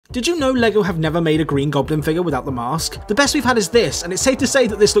Did you know LEGO have never made a Green Goblin figure without the mask? The best we've had is this, and it's safe to say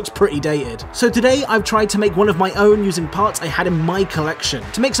that this looks pretty dated. So today I've tried to make one of my own using parts I had in my collection,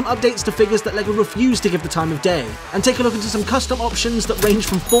 to make some updates to figures that LEGO refused to give the time of day, and take a look into some custom options that range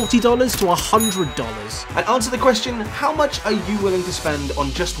from $40 to $100. And answer the question, how much are you willing to spend on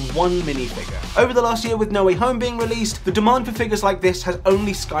just one minifigure? Over the last year with No Way Home being released, the demand for figures like this has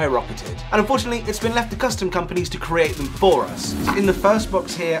only skyrocketed, and unfortunately it's been left to custom companies to create them for us. In the first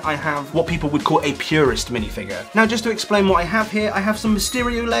box here I have what people would call a purist minifigure. Now just to explain what I have here, I have some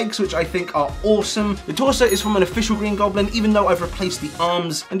Mysterio legs which I think are awesome. The torso is from an official Green Goblin even though I've replaced the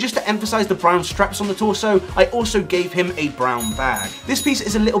arms, and just to emphasize the brown straps on the torso, I also gave him a brown bag. This piece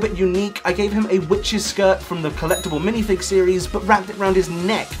is a little bit unique. I gave him a witch's skirt from the collectible minifig series but wrapped it around his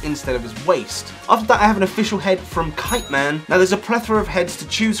neck instead of his waist. After that I have an official head from Kite Man. Now there's a plethora of heads to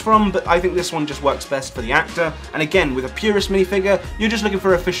choose from, but I think this one just works best for the actor, and again with a purist minifigure you're just looking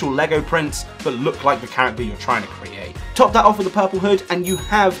for official LEGO prints that look like the character you're trying to create. Top that off with a purple hood and you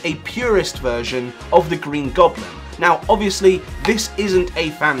have a purist version of the Green Goblin. Now obviously this isn't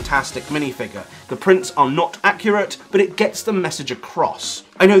a fantastic minifigure. The prints are not accurate, but it gets the message across.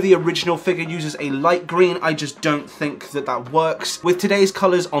 I know the original figure uses a light green, I just don't think that that works with today's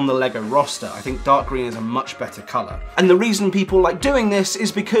colours on the LEGO roster. I think dark green is a much better colour. And the reason people like doing this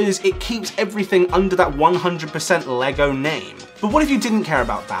is because it keeps everything under that 100% LEGO name. But what if you didn't care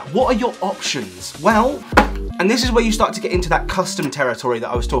about that? What are your options? Well, and this is where you start to get into that custom territory that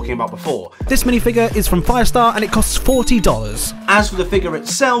I was talking about before. This minifigure is from Firestar and it costs $40. As for the figure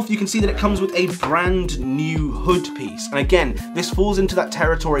itself, you can see that it comes with a brand new hood piece. And again, this falls into that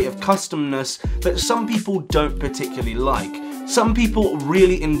territory of customness that some people don't particularly like. Some people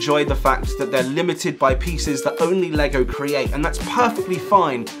really enjoy the fact that they're limited by pieces that only LEGO create, and that's perfectly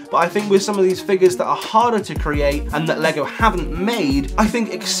fine, but I think with some of these figures that are harder to create and that LEGO haven't made, I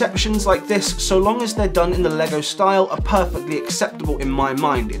think exceptions like this, so long as they're done in the LEGO style, are perfectly acceptable in my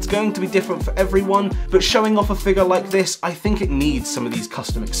mind. It's going to be different for everyone, but showing off a figure like this, I think it needs some of these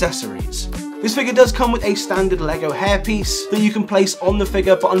custom accessories. This figure does come with a standard LEGO hairpiece that you can place on the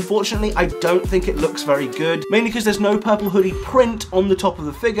figure, but unfortunately I don't think it looks very good, mainly because there's no purple hoodie print on the top of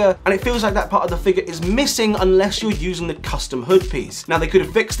the figure, and it feels like that part of the figure is missing unless you're using the custom hood piece. Now they could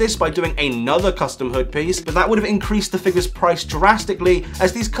have fixed this by doing another custom hood piece, but that would have increased the figure's price drastically,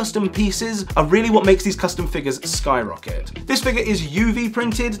 as these custom pieces are really what makes these custom figures skyrocket. This figure is UV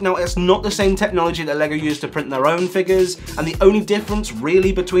printed. Now it's not the same technology that LEGO used to print their own figures, and the only difference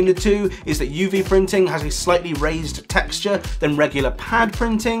really between the two is that UV printing has a slightly raised texture than regular pad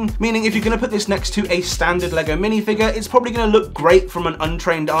printing, meaning if you're going to put this next to a standard LEGO minifigure, it's probably going to look great from an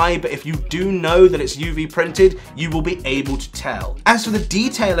untrained eye, but if you do know that it's UV printed, you will be able to tell. As for the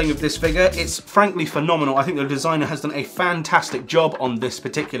detailing of this figure, it's frankly phenomenal. I think the designer has done a fantastic job on this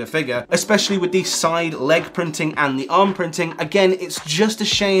particular figure, especially with the side leg printing and the arm printing. Again, it's just a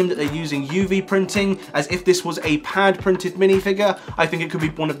shame that they're using UV printing, as if this was a pad printed minifigure, I think it could be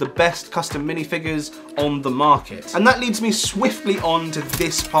one of the best custom minifigures on the market. And that leads me swiftly on to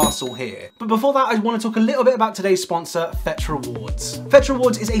this parcel here. But before that, I want to talk a little bit about today's sponsor, Fetch Rewards. Fetch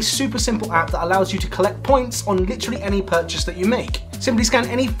Rewards is a super simple app that allows you to collect points on literally any purchase that you make. Simply scan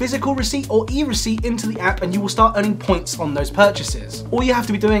any physical receipt or e-receipt into the app and you will start earning points on those purchases. All you have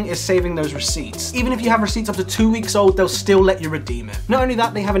to be doing is saving those receipts. Even if you have receipts up to 2 weeks old, they'll still let you redeem it. Not only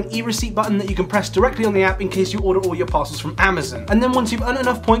that, they have an e-receipt button that you can press directly on the app in case you order all your parcels from Amazon. And then once you've earned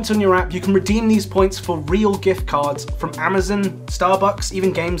enough points on your app, you can redeem these points for real gift cards from Amazon, Starbucks,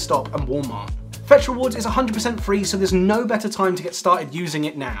 even GameStop and Walmart. Fetch Rewards is 100% free, so there's no better time to get started using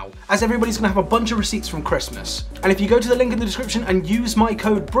it now, as everybody's gonna have a bunch of receipts from Christmas. And if you go to the link in the description and use my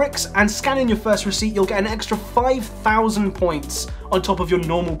code BRICKS and scan in your first receipt, you'll get an extra 5,000 points on top of your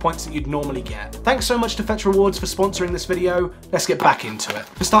normal points that you'd normally get. Thanks so much to Fetch Rewards for sponsoring this video. Let's get back into it.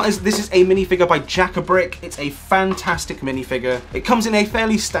 For starters, this is a minifigure by Jack-a-Brick. It's a fantastic minifigure. It comes in a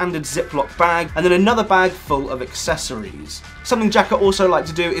fairly standard Ziploc bag and then another bag full of accessories. Something Jacka also like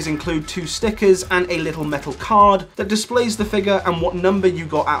to do is include 2 stickers and a little metal card that displays the figure and what number you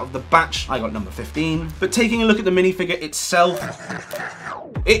got out of the batch. I got number 15. But taking a look at the minifigure itself,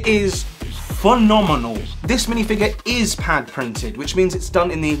 it is phenomenal. This minifigure is pad printed, which means it's done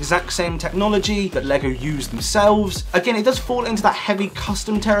in the exact same technology that LEGO used themselves. Again, it does fall into that heavy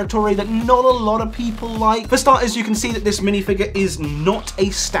custom territory that not a lot of people like. For starters, you can see that this minifigure is not a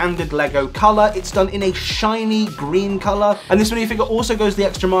standard LEGO color. It's done in a shiny green color. And this minifigure also goes the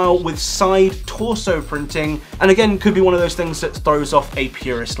extra mile with side torso printing. And again, could be one of those things that throws off a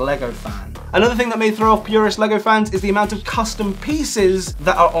purist LEGO fan. Another thing that may throw off purist LEGO fans is the amount of custom pieces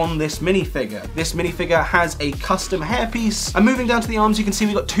that are on this minifigure. This minifigure has a custom hairpiece, and moving down to the arms, you can see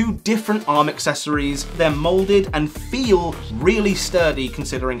we've got 2 different arm accessories. They're molded and feel really sturdy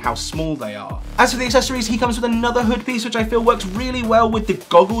considering how small they are. As for the accessories, he comes with another hood piece, which I feel works really well with the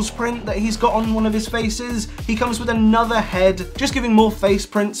goggles print that he's got on one of his faces. He comes with another head. Just giving more face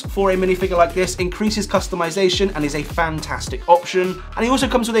prints for a minifigure like this increases customization and is a fantastic option. And he also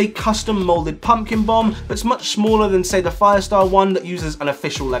comes with a custom molded pumpkin bomb that's much smaller than, say, the Firestar one that uses an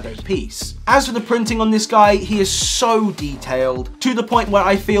official LEGO piece. As for the printing on this guy, he is so detailed, to the point where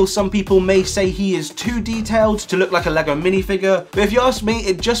I feel some people may say he is too detailed to look like a LEGO minifigure, but if you ask me,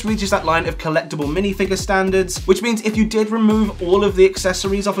 it just reaches that line of collectible minifigure standards, which means if you did remove all of the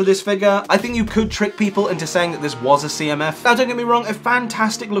accessories off of this figure, I think you could trick people into saying that this was a CMF. Now, don't get me wrong, a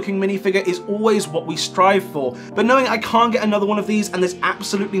fantastic looking minifigure is always what we strive for, but knowing I can't get another one of these and there's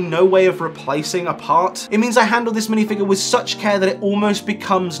absolutely no way of replacing a part, it means I handle this minifigure with such care that it almost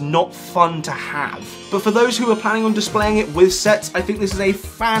becomes not fun to have. But for those who are planning on displaying it with sets, I think this is a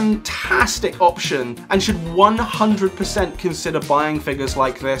fantastic option and should 100% consider buying figures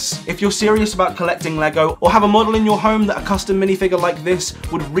like this. If you're serious about collecting LEGO or have a model in your home that a custom minifigure like this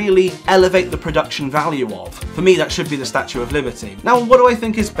would really elevate the production value of, for me that should be the Statue of Liberty. Now, what do I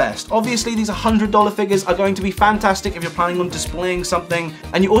think is best? Obviously these $100 figures are going to be fantastic if you're planning on displaying something,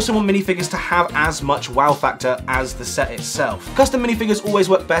 and you also want minifigures to have as much wow factor as the set itself. Custom minifigures always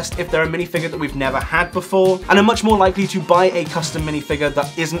work best if they're a minifigure that we've never had before, and are much more likely to buy a custom minifigure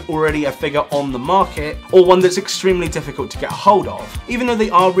that isn't already a figure on the market, or one that's extremely difficult to get a hold of. Even though they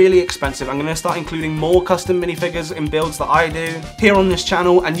are really expensive, I'm going to start including more custom minifigures in builds that I do here on this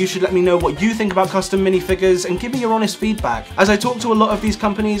channel, and you should let me know what you think about custom minifigures and give me your honest feedback, as I talk to a lot of these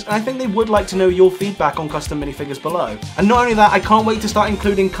companies and I think they would like to know your feedback on custom minifigures below. And not only that, I can't wait to start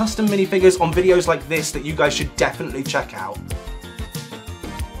including custom minifigures on videos like this that you guys should definitely check out.